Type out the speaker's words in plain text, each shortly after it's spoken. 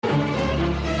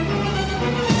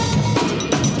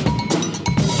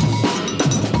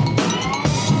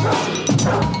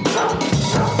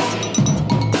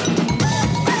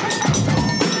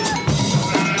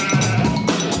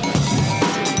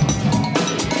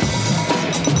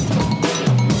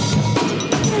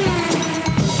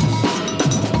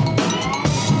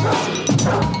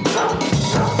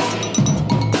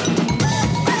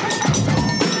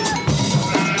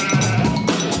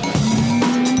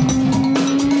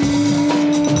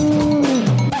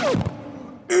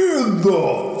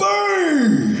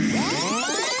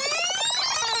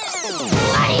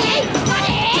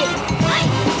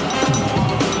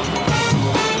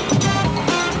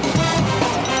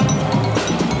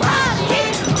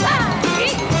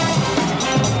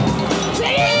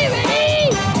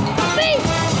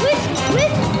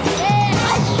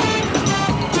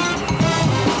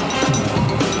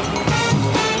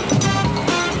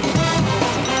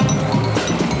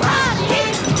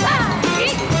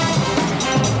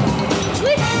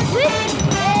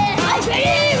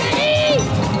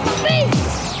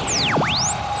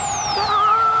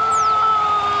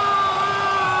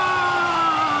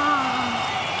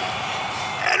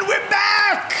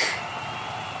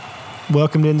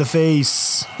Welcome to In the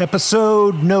Face,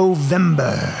 episode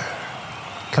November.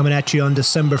 Coming at you on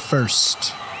December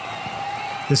 1st.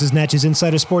 This is Natchez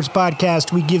Insider Sports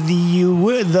Podcast. We give the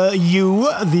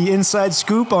inside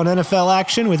scoop on NFL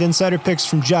action with insider picks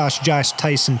from Josh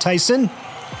Tyson.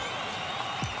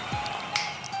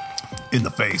 In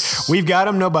the face. We've got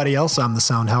him, nobody else. I'm the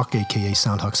Soundhawk, a.k.a.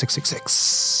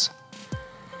 Soundhawk666.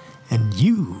 And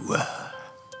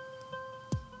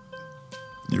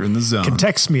You're in the zone. Can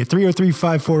text me at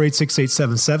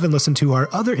 303-548-6877. Listen to our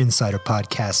other insider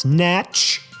podcast,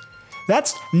 Natch.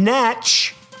 That's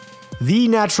Natch, the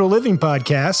Natural Living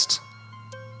Podcast.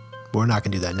 But we're not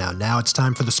going to do that now. Now it's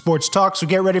time for the sports talk, so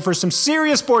get ready for some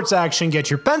serious sports action. Get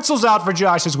your pencils out for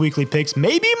Josh's weekly picks.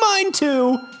 Maybe mine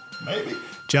too. Maybe.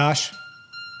 Josh,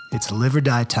 it's live or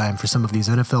die time for some of these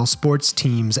NFL sports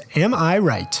teams. Am I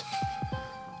right?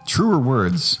 Truer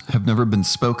words have never been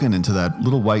spoken into that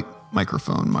little white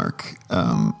microphone, Mark.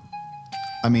 I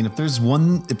mean, if there's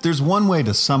one way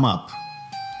to sum up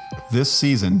this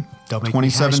season, Don't make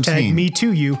 2017, me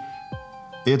too, you.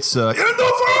 It's in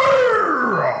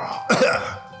the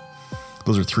fire.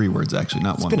 Those are three words, actually,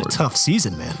 not one word. It's been a tough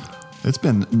season, man. It's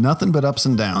been nothing but ups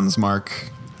and downs, Mark.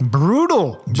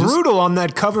 Brutal on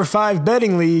that Cover 5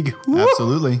 betting league. Whoop.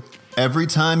 Absolutely. Every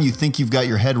time you think you've got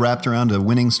your head wrapped around a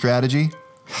winning strategy,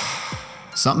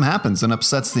 something happens and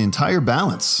upsets the entire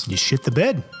balance. You shit the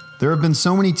bed. There have been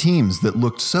so many teams that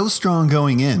looked so strong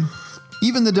going in.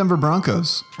 Even the Denver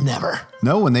Broncos. Never.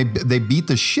 No, when they beat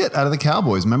the shit out of the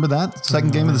Cowboys. Remember that?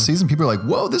 Second game of the season, people are like,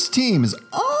 whoa, this team is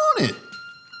on it.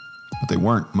 But they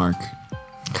weren't, Mark.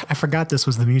 I forgot this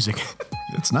was the music.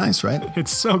 It's nice, right?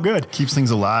 It's so good. Keeps things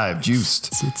alive,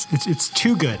 juiced. It's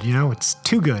too good, you know? It's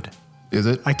too good. Is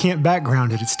it? I can't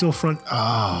background it. It's still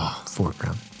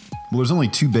foreground. Well, there's only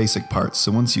two basic parts,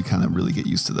 so once you kind of really get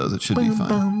used to those, it should be fine.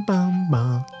 Bum, bum,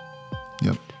 bum.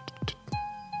 Yep.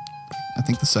 I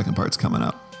think the second part's coming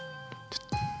up.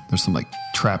 There's some like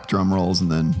trap drum rolls and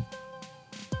then...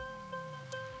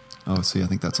 Oh, see, I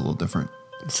think that's a little different.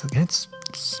 It's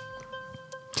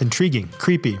intriguing,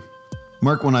 creepy.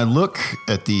 Mark, when I look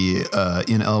at the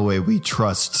In Elway We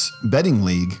Trust betting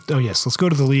league... Oh, yes. Let's go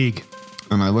to the league.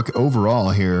 And I look overall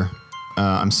here...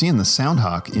 I'm seeing the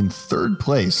Soundhawk in third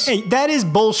place. Hey, that is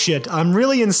bullshit. I'm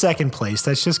really in second place.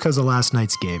 That's just because of last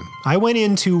night's game. I went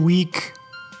into week...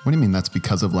 What do you mean that's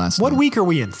because of last night? What week are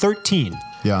we in? 13.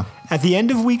 Yeah. At the end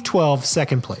of week 12,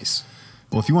 second place.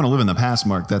 Well, if you want to live in the past,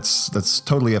 Mark, that's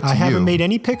totally up to you. I haven't made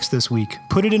any picks this week.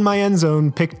 Put it in my end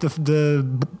zone. Picked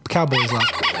the Cowboys up.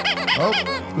 Oh.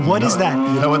 What is that?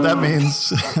 You know what that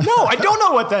means? No, I don't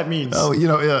know what that means. Oh,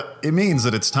 it means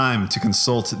that it's time to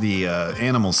consult the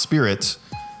animal spirit,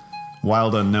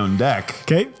 wild unknown deck.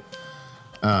 Okay.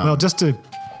 Well, just to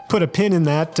put a pin in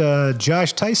that,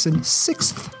 Josh Tyson,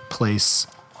 sixth place.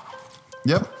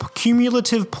 Yep.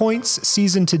 Cumulative points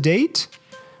season to date.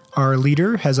 Our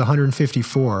leader has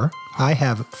 154. I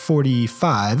have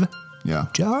 45. Yeah.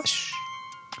 Josh,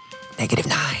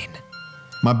 -9.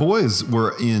 My boys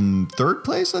were in third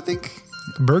place, I think.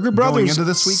 Burger Brothers, going into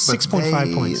this week,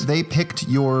 6.5 points. They picked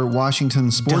your Washington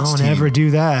sports team. Don't ever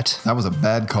do that. That was a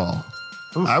bad call.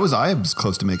 I was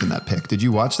close to making that pick. Did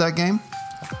you watch that game?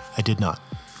 I did not.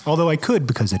 Although I could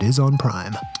because it is on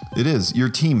Prime. It is. Your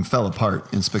team fell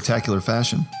apart in spectacular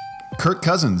fashion. Kirk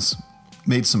Cousins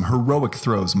made some heroic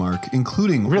throws, Mark,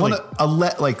 including Really?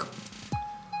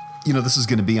 This is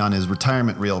going to be on his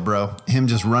retirement reel, bro. Him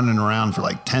just running around for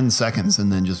like 10 seconds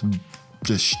and then just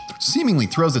seemingly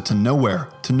throws it to nowhere,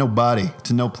 to nobody,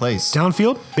 to no place.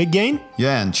 Downfield, big gain.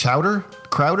 Yeah, and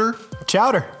Crowder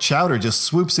just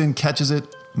swoops in, catches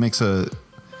it, makes a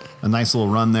nice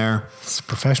little run there. It's a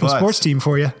professional sports team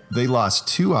for you. They lost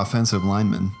 2 offensive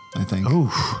linemen, I think.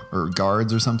 Oof. Or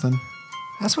guards or something.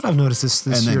 That's what I've noticed this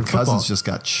and year then in football. Cousins just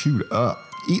got chewed up,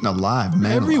 eaten alive,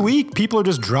 man. Every alive. week, people are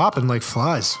just dropping like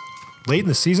flies. Late in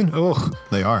the season,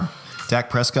 They are.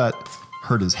 Dak Prescott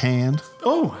hurt his hand.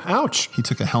 Oh, ouch. He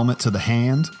took a helmet to the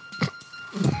hand.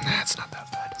 That's not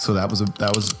that bad. So that was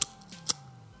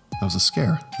a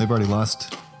scare. They've already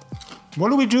lost. What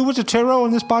do we do with the tarot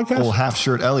in this podcast? Old half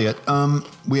shirt Elliott.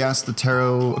 We asked the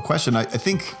tarot a question. I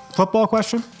think Football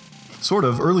question? sort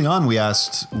of early on we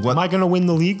asked what Am I going to win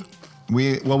the league?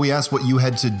 we asked what you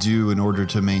had to do in order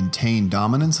to maintain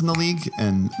dominance in the league,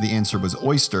 and the answer was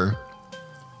oyster.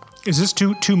 Is this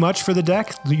too much for the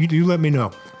deck? You let me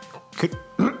know.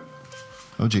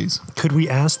 Oh, geez. Could we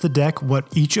ask the deck what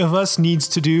each of us needs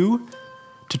to do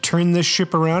to turn this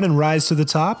ship around and rise to the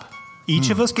top?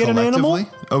 Each of us get an animal?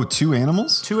 Collectively? Oh, 2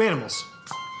 animals? 2 animals.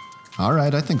 All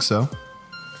right, I think so.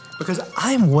 Because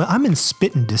I'm in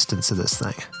spitting distance of this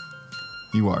thing.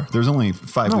 You are. There's only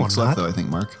 5 No, weeks I'm left, not. though, I think,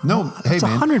 Mark. No, hey, It's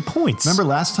man. 100 points. Remember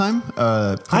last time?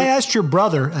 I asked your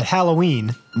brother at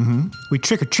Halloween. Mm-hmm. We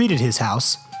trick-or-treated his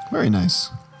house. Very nice.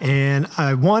 And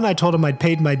I told him I'd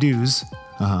paid my dues.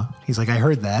 Uh-huh. He's like, I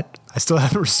heard that. I still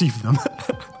haven't received them.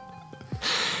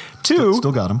 2,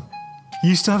 Still got him.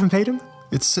 you still haven't paid him?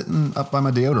 It's sitting up by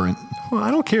my deodorant. Well,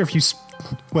 I don't care if you...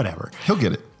 Whatever. He'll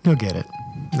get it. He'll get it.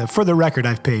 Now, for the record,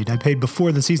 I've paid. I paid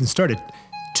before the season started.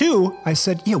 2, I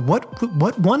said, yeah,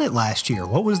 what won it last year?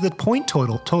 What was the point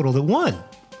total that won?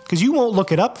 Because you won't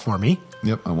look it up for me.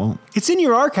 Yep, I won't. It's in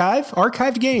your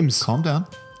archived games. Calm down.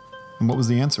 And what was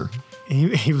the answer?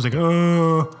 He was like,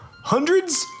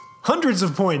 hundreds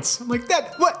of points. I'm like,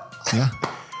 what? Yeah.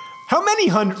 How many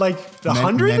hundred? Like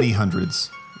 100? Many hundreds.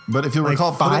 But if you Like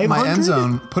recall, put it in my 500?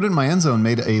 end zone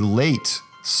made a late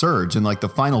surge in like the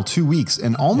final 2 weeks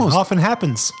and It almost often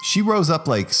happens. she rose up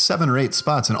like 7 or 8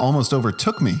 spots and almost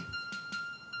overtook me.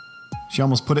 She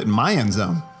almost put it in my end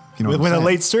zone. You know what I'm With a saying?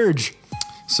 late surge.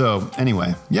 So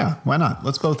anyway, yeah, why not?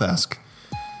 Let's both ask.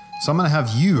 So I'm gonna have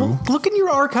you. Look in your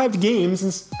archived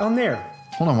games on there.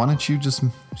 Hold on, why don't you just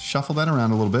shuffle that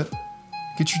around a little bit?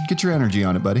 Get your energy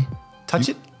on it, buddy. Touch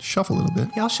it. Shuffle a little bit.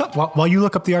 Yeah, I'll shut while you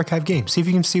look up the archived game. See if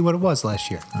you can see what it was last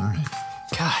year. All right.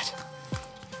 God.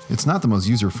 It's not the most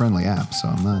user-friendly app, so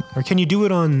I'm not. Or can you do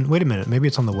it on? Wait a minute. Maybe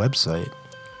it's on the website.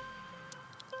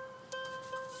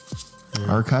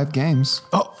 Archived games.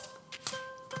 Oh.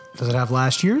 Does it have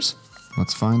last year's?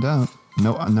 Let's find out.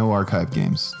 No archived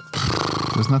games.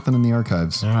 There's nothing in the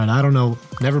archives. All right. I don't know.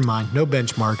 Never mind. No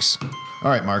benchmarks. All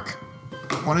right, Mark.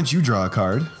 Why don't you draw a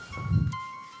card?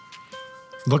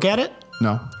 Look at it.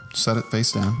 No, set it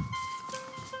face down.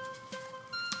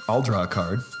 I'll draw a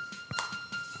card.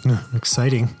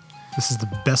 Exciting. This is the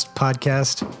best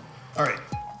podcast All right.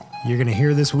 you're going to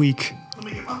hear this week Let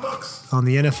me get my books. on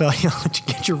the NFL. I'll let you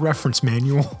get your reference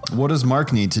manual. What does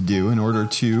Mark need to do in order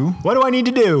to... What do I need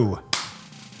to do?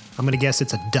 I'm going to guess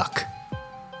it's a duck.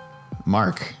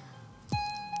 Mark.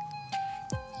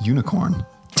 Unicorn.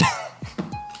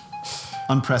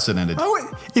 Unprecedented.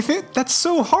 Oh, that's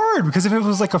so hard because if it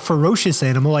was like a ferocious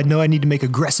animal, I'd know I need to make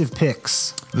aggressive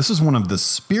picks. This is one of the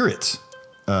spirit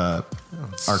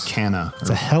arcana. It's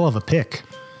a hell of a pick.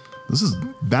 This is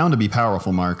bound to be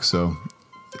powerful, Mark. So,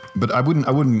 but I wouldn't.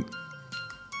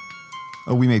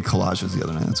 Oh, we made collages the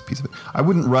other night. That's a piece of it. I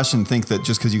wouldn't rush and think that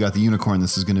just because you got the unicorn,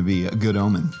 this is going to be a good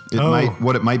omen.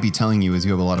 What it might be telling you is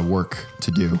you have a lot of work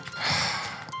to do.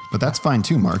 But that's fine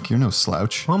too, Mark. You're no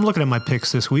slouch. Well, I'm looking at my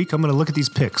picks this week. I'm going to look at these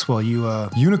picks while you...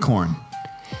 Unicorn.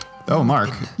 Oh, Mark,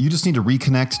 you just need to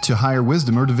reconnect to higher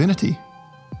wisdom or divinity.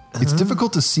 It's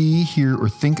difficult to see, hear, or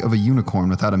think of a unicorn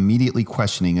without immediately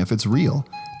questioning if it's real.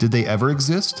 Did they ever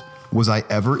exist? Was I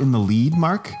ever in the lead,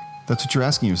 Mark? That's what you're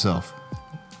asking yourself.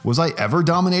 Was I ever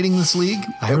dominating this league?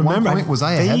 I remember. One point, was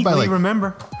I ahead by vaguely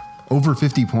remember. over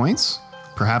 50 points?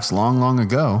 Perhaps long, long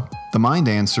ago. The mind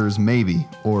answers maybe,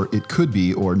 or it could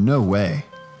be, or no way.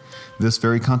 This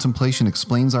very contemplation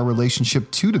explains our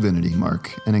relationship to divinity,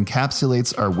 Mark, and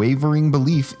encapsulates our wavering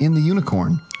belief in the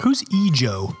unicorn. Who's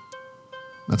Ejo?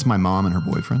 That's my mom and her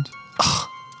boyfriend.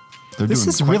 They're This doing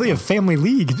is quite really a well. family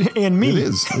league, and me. It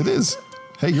is. It is.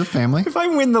 Hey, your family. If I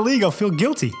win the league, I'll feel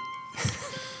guilty.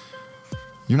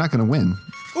 You're not going to win.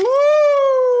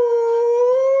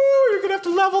 Ooh, you're going to have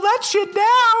to level that shit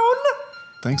down.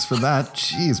 Thanks for that.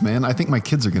 Jeez, man. I think my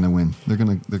kids are going to win. They're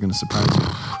going to surprise you.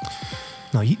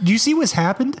 No, do you see what's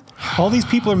happened? All these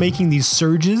people are making these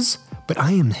surges, but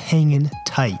I am hanging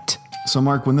tight. So,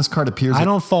 Mark, when this card appears, I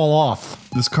don't fall off.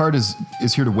 this card is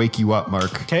here to wake you up,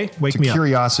 Mark. Okay, wake to me up.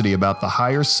 curiosity about the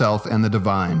higher self and the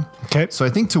divine. Okay. So I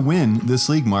think to win this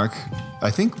league, Mark,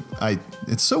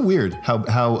 it's so weird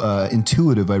how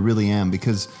intuitive I really am,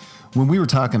 because when we were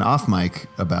talking off mic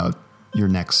about your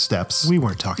next steps, We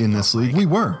weren't talking in off this league. mic. We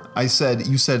were. You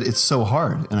said it's so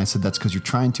hard, and I said that's because you're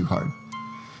trying too hard.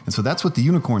 And so that's what the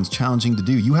unicorn's challenging to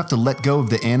do. You have to let go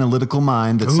of the analytical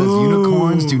mind that says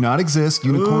unicorns do not exist,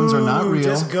 unicorns are not real.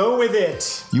 Just go with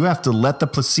it. You have to let the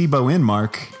placebo in,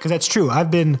 Mark. Because that's true.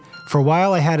 For a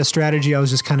while, I had a strategy. I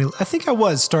was just I think I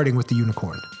was starting with the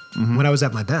unicorn when I was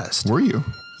at my best. Were you?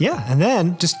 Yeah. And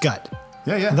then just gut.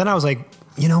 Yeah. And then I was like,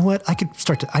 you know what?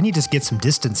 I need to get some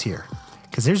distance here.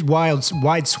 Because there's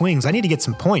wide swings. I need to get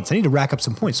some points. I need to rack up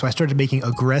some points. So I started making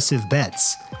aggressive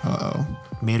bets. Uh-oh.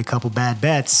 Made a couple bad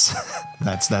bets.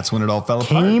 That's when it all fell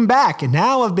apart. Came back. And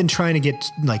now I've been trying to get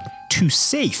too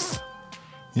safe.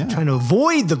 Yeah. Trying to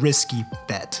avoid the risky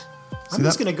bet. I'm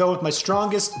just that- going to go with my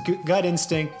strongest gut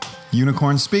instinct.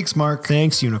 Unicorn speaks, Mark.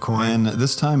 Thanks, Unicorn. And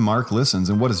this time, Mark listens.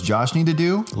 And what does Josh need to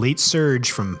do? Late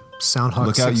surge from Soundhawk.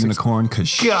 Look out, 66. Unicorn, because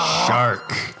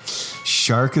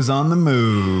Shark is on the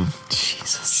move. Jeez.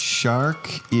 Jesus. Shark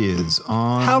is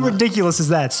on. How ridiculous is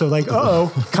that? So like,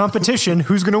 competition.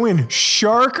 Who's going to win?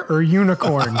 Shark or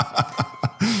unicorn?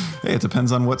 Hey, it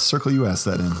depends on what circle you ask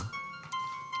that in.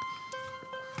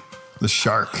 The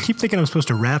shark. I keep thinking I'm supposed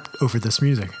to rap over this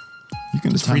music. You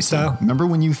can just freestyle. Remember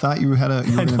when you thought you were going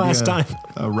to be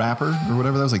a rapper or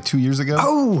whatever? That was like 2 years ago.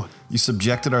 Oh, you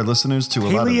subjected our listeners to a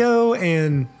lot of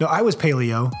I was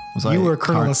Paleo. You were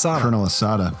Colonel Asada. Colonel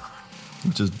Asada,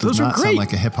 which does not great. sound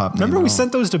like a hip hop name. Remember we at all.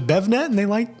 sent those to BevNet and they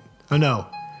liked? Oh no,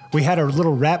 we had a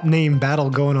little rap name battle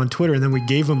going on Twitter and then we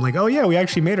gave them like, oh yeah, we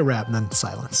actually made a rap, and then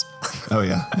silence. Oh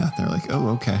yeah. They're like, oh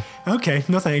okay. Okay,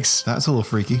 no thanks. That's a little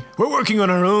freaky. We're working on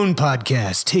our own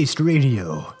podcast, Taste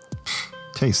Radio.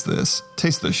 Taste this.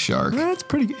 Taste the shark. That's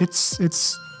pretty.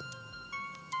 It's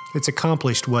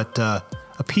accomplished what a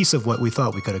piece of what we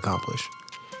thought we could accomplish,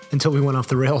 until we went off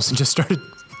the rails and just started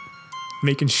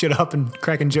making shit up and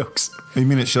cracking jokes. You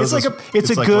mean it shows It's us? like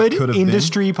it's a like good what could have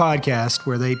industry podcast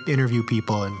where they interview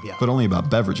people and but only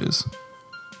about beverages.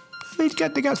 they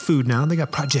got food now. They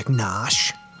got Project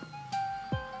Nosh.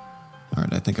 All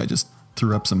right, I think I just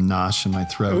threw up some nosh in my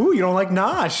throat. Ooh, you don't like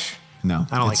Nosh? No,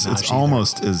 I don't like it's Nosh either.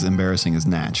 almost as embarrassing as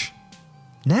Natch.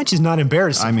 Natch is not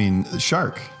embarrassing. I mean,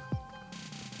 shark.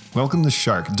 Welcome to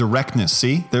Shark. Directness.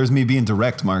 See, there's me being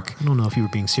direct, Mark. I don't know if you were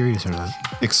being serious or not.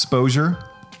 Exposure,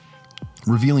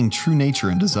 revealing true nature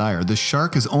and desire. The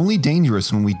shark is only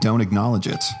dangerous when we don't acknowledge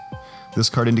it. This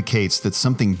card indicates that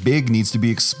something big needs to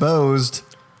be exposed.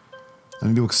 I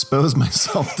need to expose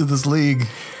myself to this league.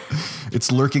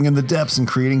 It's lurking in the depths and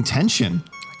creating tension.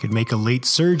 I could make a late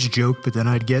surge joke, but then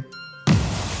I'd get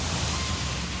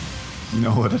You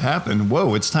know what had happened?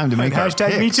 Whoa, it's time to make our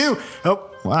hashtag me picks. too. Oh,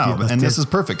 Wow, yeah, and this is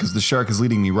perfect because the shark is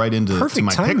leading me right into perfect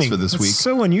my timing. picks for this That's week.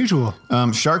 so unusual.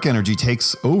 Shark energy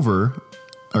takes over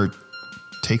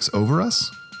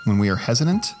us when we are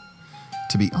hesitant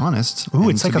to be honest. Ooh,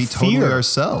 and it's to like a be totally fear.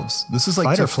 ourselves. This is like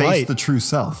Fight to or face flight. the true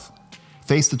self.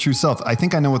 Face the true self. I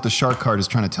think I know what the shark card is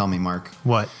trying to tell me, Mark.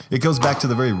 What? It goes back to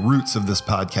the very roots of this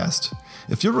podcast.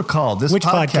 If you'll recall, this Which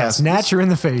podcast? Natch or In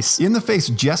the Face? In the Face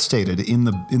gestated in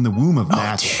the womb of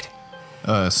Natch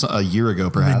a year ago,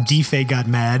 And perhaps. D-Fay got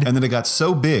mad. And then it got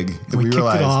so big that We we kicked it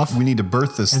realized off. we need to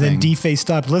birth this And thing. then D-Fay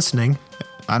stopped listening.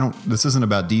 This isn't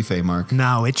about D-Fay, Mark.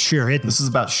 No, it sure isn't. This is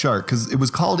about shark because it was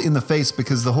called In the Face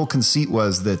because the whole conceit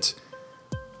was that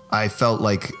I felt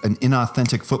like an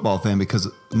inauthentic football fan because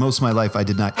most of my life I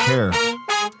did not care.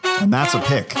 And that's a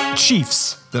pick.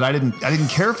 Chiefs. That I didn't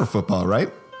care for football, right?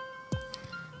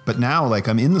 But now, like,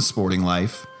 I'm in the sporting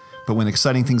life. But when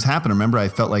exciting things happen, remember, I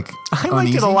felt like I liked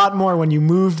uneasy. it a lot more when you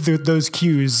moved those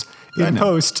cues I in know.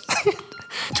 post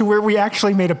to where we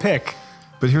actually made a pick.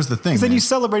 But here's the thing. Then man. you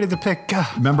celebrated the pick. God.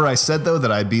 Remember, I said though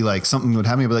that I'd be like something would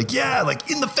happen. I'd be like, yeah, like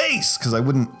In the Face, because I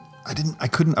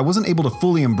wasn't able to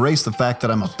fully embrace the fact that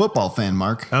I'm a football fan,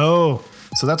 Mark. Oh,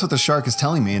 So that's what the shark is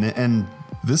telling me, and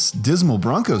this dismal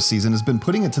Broncos season has been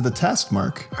putting it to the test,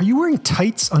 Mark. are you wearing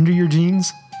tights under your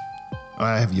jeans?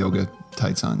 I have yoga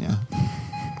tights on, yeah.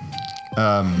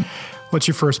 What's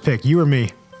your first pick? You or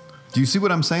me? Do you see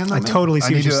what I'm saying? Though, I man? totally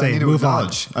see what you're saying. I need to Move on.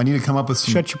 acknowledge. I need to come up with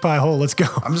some. Shut your pie hole. Let's go.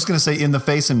 I'm just going to say In the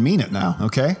Face and mean it now,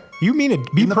 okay? You mean it.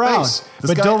 Be In the proud. face. This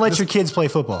But guy- don't let this- your kids play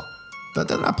football.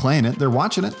 They're not playing it. They're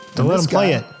watching it. Don't let them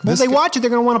play it. Well, if they watch it, they're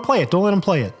going to want to play it. Don't let them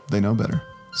play it. They know better.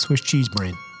 Swiss cheese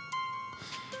brain.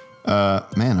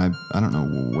 Man, I don't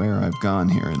know where I've gone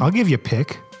here. And I'll give you a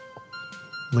pick.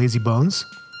 Lazy Bones.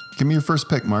 give me your first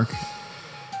pick, Mark.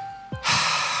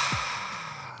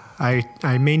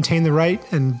 I maintain the right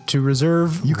and to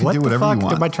reserve. You can what do the whatever you fuck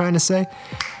want. am I trying to say?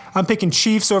 I'm picking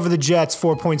Chiefs over the Jets,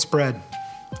 4-point spread.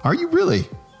 Are you really?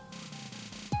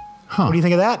 What do you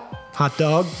think of that? Hot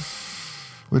dog,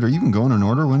 Wait, are you even going in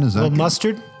order? When is that? little good?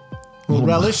 mustard, little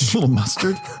relish. little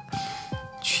mustard.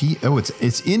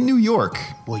 It's in New York.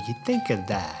 What you think of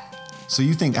that? So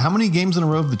you think how many games in a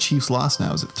row have the Chiefs lost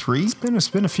now? Is it 3? It's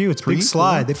been a few. It's a big Three,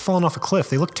 slide. four? They've fallen off a cliff.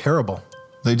 They look terrible.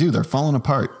 They do. They're falling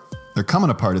apart. They're coming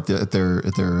apart at their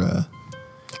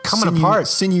Coming apart.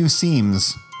 Sinew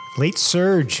seams. Late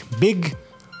surge. Big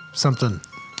something.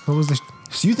 What was the...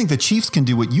 So you think the Chiefs can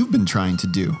do what you've been trying to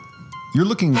do?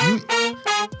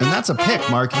 And that's a pick,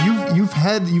 Mark. You've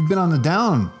been on the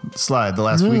down slide the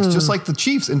last weeks, just like the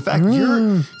Chiefs. In fact,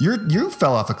 you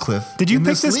fell off a cliff. Did you in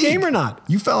pick this league. game or not?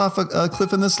 You fell off a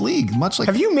cliff in this league, much like.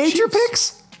 Have you made your Chiefs.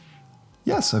 picks?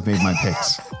 Yes, I've made my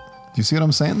picks. Do you see what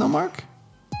I'm saying, though, Mark?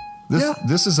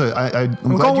 This is I'm glad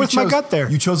going you with my chose- gut there.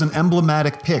 You chose an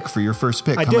emblematic pick for your first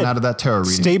pick I coming did. out of that tarot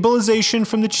reading. Stabilization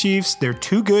from the Chiefs. They're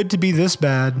too good to be this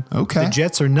bad. Okay. The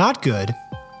Jets are not good.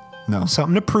 No,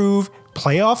 Something to prove.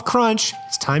 Playoff crunch.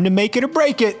 It's time to make it or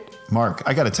break it. Mark,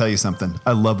 I got to tell you something.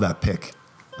 I love that pick.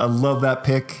 I love that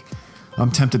pick. I'm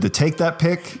tempted to take that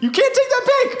pick, You can't take that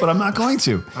pick. but I'm not going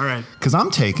to. All right. Because I'm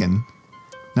taking.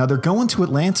 Now they're going to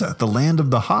Atlanta, the land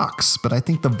of the Hawks, but I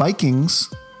think the Vikings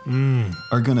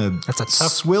are going to That's a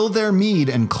tough- swill their mead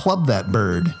and club that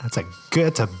bird.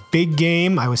 That's a big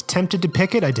game. I was tempted to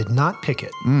pick it. I did not pick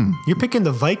it. You're picking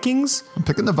the Vikings I'm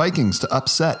picking the Vikings to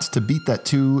upset, to beat that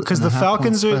 2.5 because the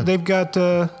Falcons point spread. they've got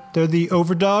they're the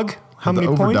overdog. How the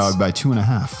many points? overdog by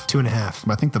 2.5.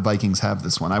 2.5. I think the Vikings have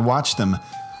this one. I watched them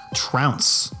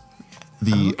trounce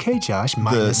the Okay, Josh. the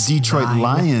Minus Detroit 9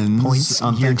 Lions points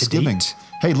on year to Thanksgiving. date.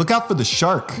 Hey, look out for the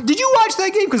shark. Did you watch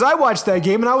that game? Because I watched that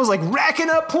game and I was like racking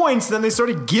up points. Then they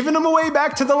started giving them away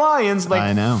back to the Lions. Like,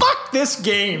 I know. fuck this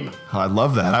game. Oh, I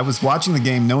love that. I was watching the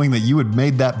game knowing that you had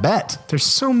made that bet. There's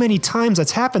so many times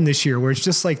that's happened this year where it's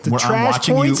just like the Where I'm trash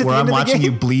watching points you, at where the I'm end of the watching you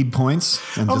game. bleed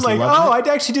points and I'm just like, loving it.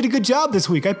 I actually did a good job this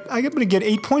week. I'm going to get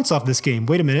 8 points off this game.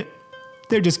 Wait a minute.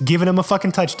 They're just giving him a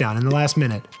fucking touchdown in the last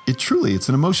minute. It's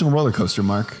an emotional roller coaster,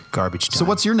 Mark. Garbage time. So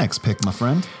what's your next pick, my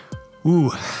friend?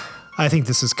 Ooh, I think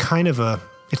this is kind of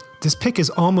this pick is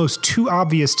almost too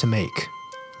obvious to make.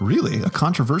 Really? A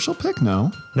controversial pick?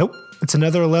 No. Nope. It's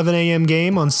another 11 a.m.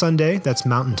 game on Sunday. That's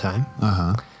Mountain Time.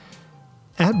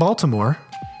 At Baltimore,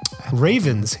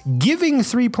 Ravens giving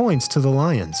 3 points to the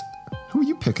Lions. Who are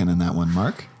you picking in that one,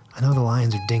 Mark? I know the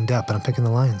Lions are dinged up, but I'm picking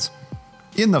the Lions.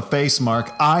 In the face, Mark.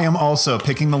 I am also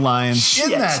picking the Lions in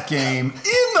Shit. that game.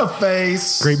 In the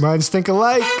face. Great minds think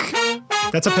alike.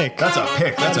 That's a pick. That's a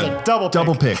pick. That's a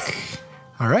double pick.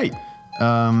 All right.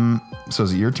 So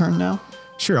is it your turn now?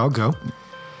 Sure, I'll go.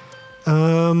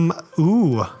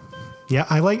 Ooh. Yeah,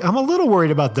 I'm a little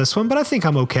worried about this one, but I think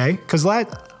I'm okay because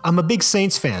I'm a big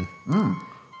Saints fan.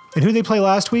 And who they play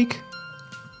last week?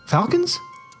 Falcons?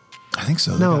 I think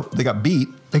so. No. They got beat.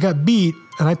 They got beat,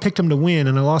 and I picked them to win,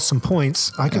 and I lost some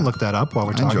points. I can look that up while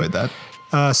we're I talking. enjoyed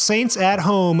that. Saints at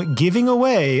home giving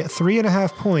away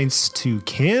 3.5 points to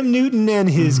Cam Newton and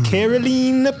his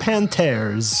Carolina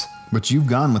Panthers. But you've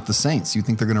gone with the Saints. You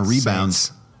think they're going to rebound.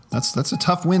 Saints. That's a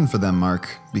tough win for them, Mark,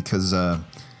 because the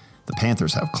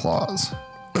Panthers have claws.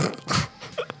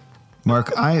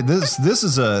 Mark, this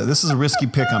is a risky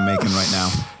pick I'm making right now.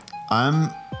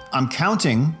 I'm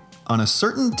counting on a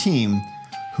certain team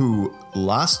who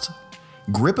lost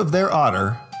grip of their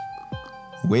otter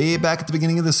way back at the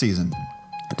beginning of the season.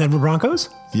 Denver Broncos?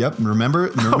 Yep, remember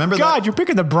Oh, God, that? you're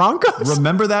picking the Broncos?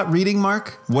 Remember that reading,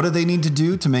 Mark? What do they need to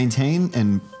do to maintain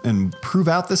and prove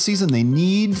out this season? They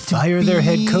need to Fire their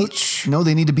head coach? No,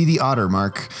 they need to be the otter,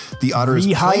 Mark. The otter is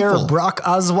Rehire playful. Brock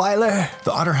Osweiler.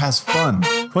 The otter has fun.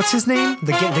 What's his name?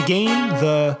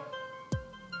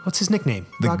 What's his nickname?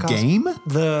 The Brock game?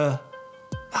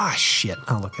 Shit.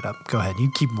 I'll look it up. Go ahead. You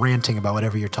keep ranting about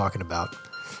whatever you're talking about.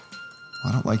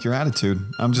 I don't like your attitude.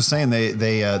 I'm just saying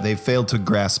they failed to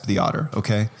grasp the otter,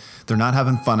 okay? They're not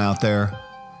having fun out there.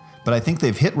 But I think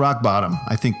they've hit rock bottom.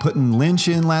 I think putting Lynch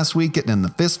in last week, getting in the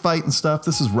fist fight and stuff,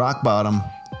 this is rock bottom.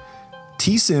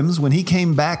 T. Sims, when he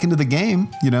came back into the game,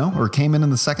 or came in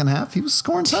the second half, he was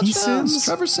scoring touchdowns. Sims?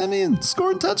 Trevor Siemian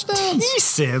scoring touchdowns. T.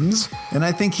 Sims. And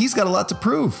I think he's got a lot to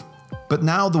prove. But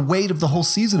now the weight of the whole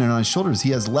season is on his shoulders.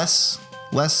 He has less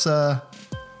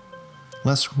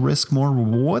risk, more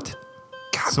reward.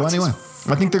 So anyway,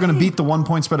 I think they're going to beat the 1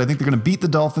 point spread. I think they're going to beat the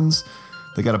Dolphins.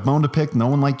 They got a bone to pick. No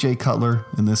one like Jay Cutler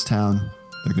in this town.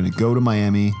 They're going to go to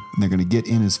Miami, and they're going to get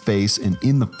in his face. And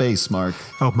in the face, Mark.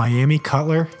 Oh, Miami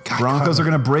Cutler. God, Broncos Cutler. are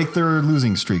going to break their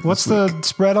losing streak. What's this the week.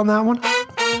 spread on that one?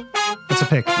 That's a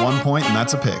pick. 1 point, and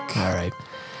that's a pick. All right.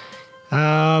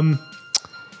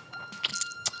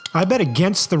 I bet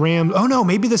against the Rams. Oh no,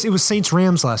 maybe it was Saints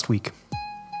Rams last week.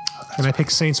 And I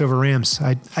picked Saints over Rams.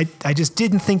 I just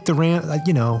didn't think the Rams,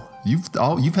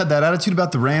 You've had that attitude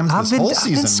about the Rams this whole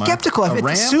season. I've been skeptical.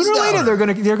 Mark. Sooner or later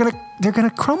they're gonna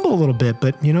crumble a little bit.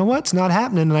 But you know what? It's not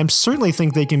happening. And I certainly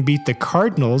think they can beat the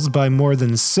Cardinals by more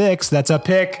than 6. That's a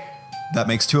pick. That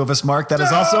makes 2 of us, Mark. That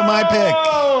is also my pick.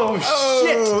 Oh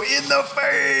shit! In the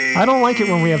face. I don't like it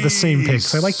when we have the same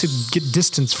picks. I like to get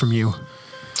distance from you.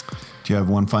 Do you have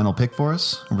one final pick for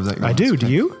us? Or was that your I do. last Do pick?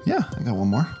 you? Yeah, I got one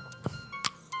more.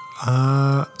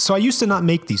 So I used to not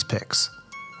make these picks.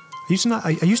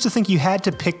 I used to think you had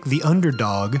to pick the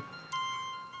underdog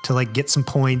to get some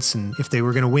points, and if they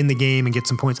were going to win the game and get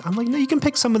some points. I'm like, no, you can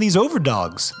pick some of these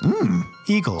overdogs.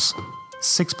 Eagles,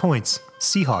 6 points.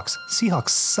 Seahawks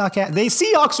suck at.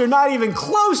 Seahawks are not even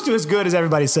close to as good as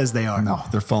everybody says they are. No,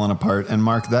 they're falling apart. And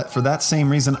Mark, for that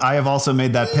same reason, I have also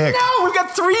made that pick. No, we've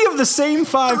got 3 of the same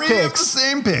 5 3 picks. of the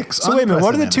same picks. So wait a minute,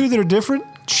 what are the 2 Unprecedented. that are different?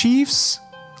 Chiefs,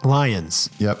 Lions.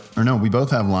 Yep. Or no, we both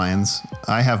have Lions.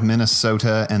 I have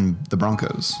Minnesota and the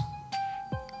Broncos.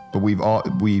 But We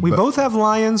both have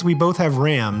Lions. We both have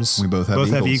Rams. We both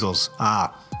have Eagles.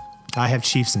 Ah, I have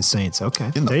Chiefs and Saints.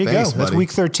 Okay, In the there you face, go. That's buddy.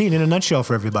 Week 13 in a nutshell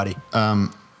for everybody.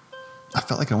 I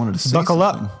felt like I wanted to say Buckle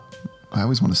something. up. I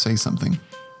always want to say something.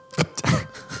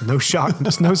 No shock.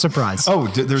 No surprise. Oh,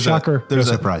 there's shocker. There's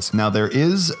no surprise. Now there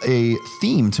is a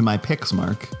theme to my picks,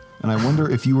 Mark, and I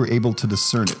wonder if you were able to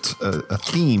discern it. A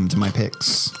theme to my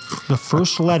picks. The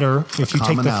first letter. If you take the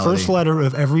commonality. first letter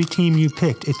of every team you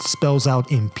picked, it spells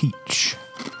out impeach.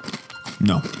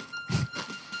 No.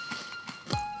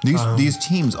 These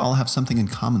teams all have something in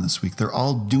common this week. They're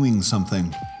all doing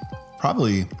something.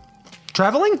 Probably.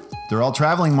 Traveling? They're all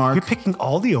traveling, Mark. You're picking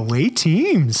all the away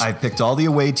teams. I picked all the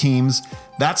away teams.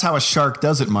 That's how a shark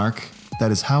does it, Mark.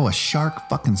 That is how a shark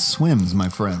fucking swims, my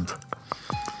friend.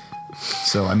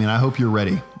 So, I mean, I hope you're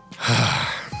ready.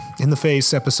 In the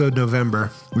Face, episode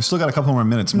November. We've still got a couple more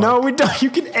minutes, Mark. No, we don't. You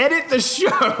can edit the show.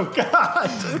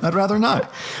 God. I'd rather not.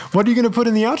 What are you going to put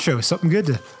in the outro? Something good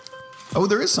to... Oh,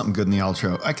 there is something good in the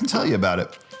outro. I can tell you about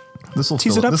it. This will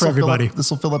Tease it up for everybody. This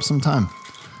will fill up some time.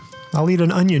 I'll eat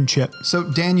an onion chip. So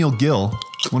Daniel Gill,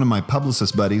 one of my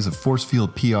publicist buddies of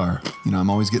Forcefield PR, I'm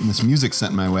always getting this music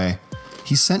sent my way.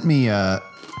 He sent me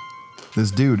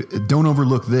this dude. Don't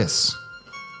overlook this.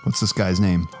 What's this guy's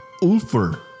name?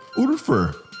 Ulfur.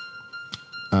 Ulfur.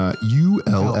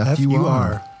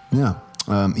 Ulfur.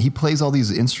 Yeah. He plays all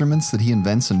these instruments that he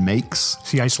invents and makes.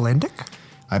 Is he Icelandic?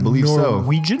 I believe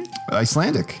Norwegian? so.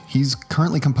 Icelandic. He's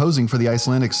currently composing for the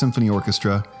Icelandic Symphony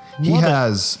Orchestra.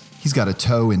 He's got a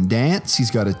toe in dance.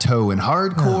 He's got a toe in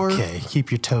hardcore. Okay,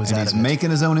 keep your toes And out he's of it. making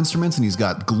his own instruments, and he's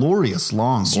got glorious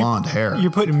long blonde hair.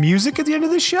 You're putting music at the end of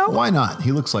the show? Why not?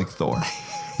 He looks like Thor.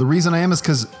 The reason I am is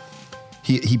because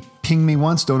he pinged me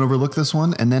once, don't overlook this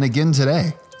one, and then again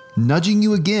today. Nudging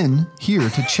you again here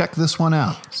to check this one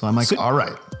out. So I'm like, all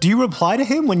right. Do you reply to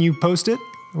him when you post it?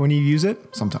 When you use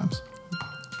it? Sometimes.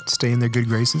 Stay in their good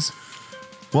graces?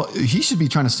 Well, he should be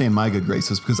trying to stay in my good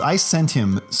graces because I sent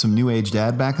him some New Age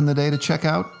Dad back in the day to check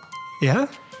out. Yeah?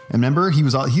 And remember,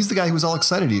 he's the guy who was all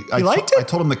excited. He liked it? I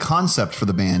told him the concept for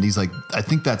the band. He's like, I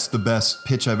think that's the best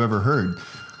pitch I've ever heard.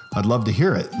 I'd love to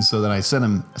hear it. And so then I sent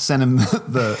him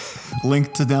the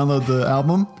link to download the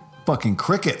album. Fucking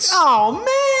crickets. Oh,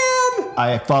 man!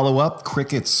 I follow up,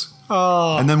 crickets.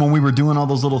 Oh. And then when we were doing all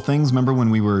those little things, remember when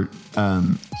we were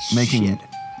making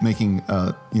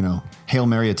Hail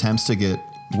Mary attempts to get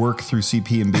work through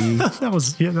CP&B? That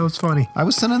was funny. I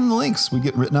was sending them the links. We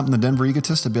get written up in the Denver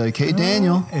Egotist. I'd be like, hey,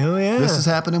 Daniel. Hell yeah. This is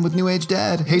happening with New Age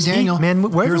Dad. Hey, Here's Daniel. Heat, man.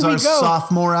 Wherever here's we our go.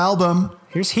 sophomore album.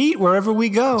 Here's heat wherever we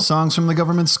go. Songs from the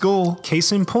Government School.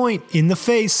 Case in point, In the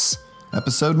Face.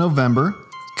 Episode November.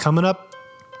 Coming up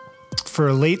for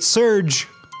a late surge.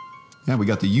 Yeah, we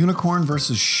got the unicorn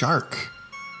versus shark.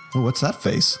 Oh, what's that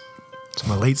face? It's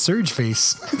my late surge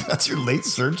face. That's your late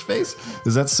surge face?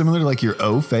 Is that similar to like your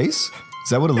O face? Is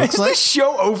that what it looks Is like? this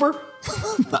show over?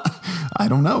 I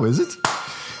don't know. Is it?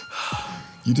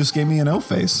 You just gave me an O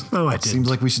face. No, I It didn't. seems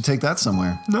like we should take that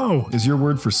somewhere. No. Is your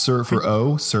word for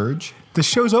O, surge? The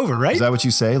show's over, right? Is that what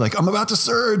you say? Like, I'm about to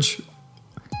surge.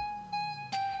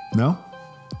 No?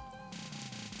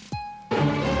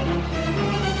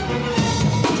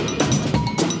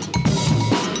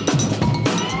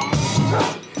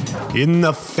 In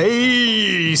the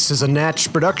Face is a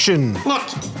Natch production.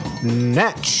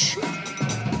 Natch.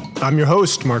 I'm your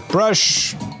host, Mark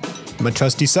Brush. My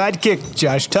trusty sidekick,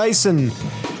 Josh Tyson.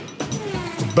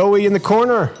 Bowie in the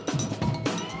corner.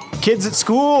 Kids at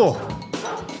school.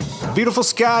 Beautiful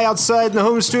sky outside in the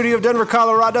home studio of Denver,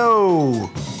 Colorado.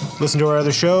 Listen to our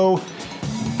other show,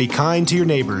 Be Kind to Your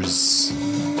Neighbors.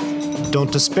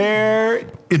 Don't despair.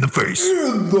 In the Face.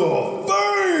 In the face!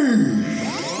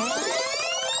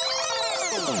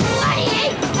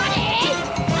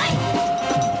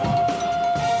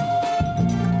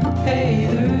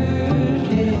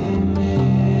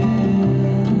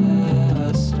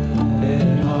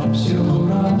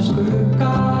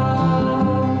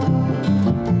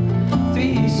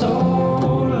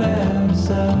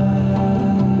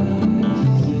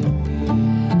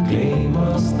 Glöm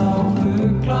oss då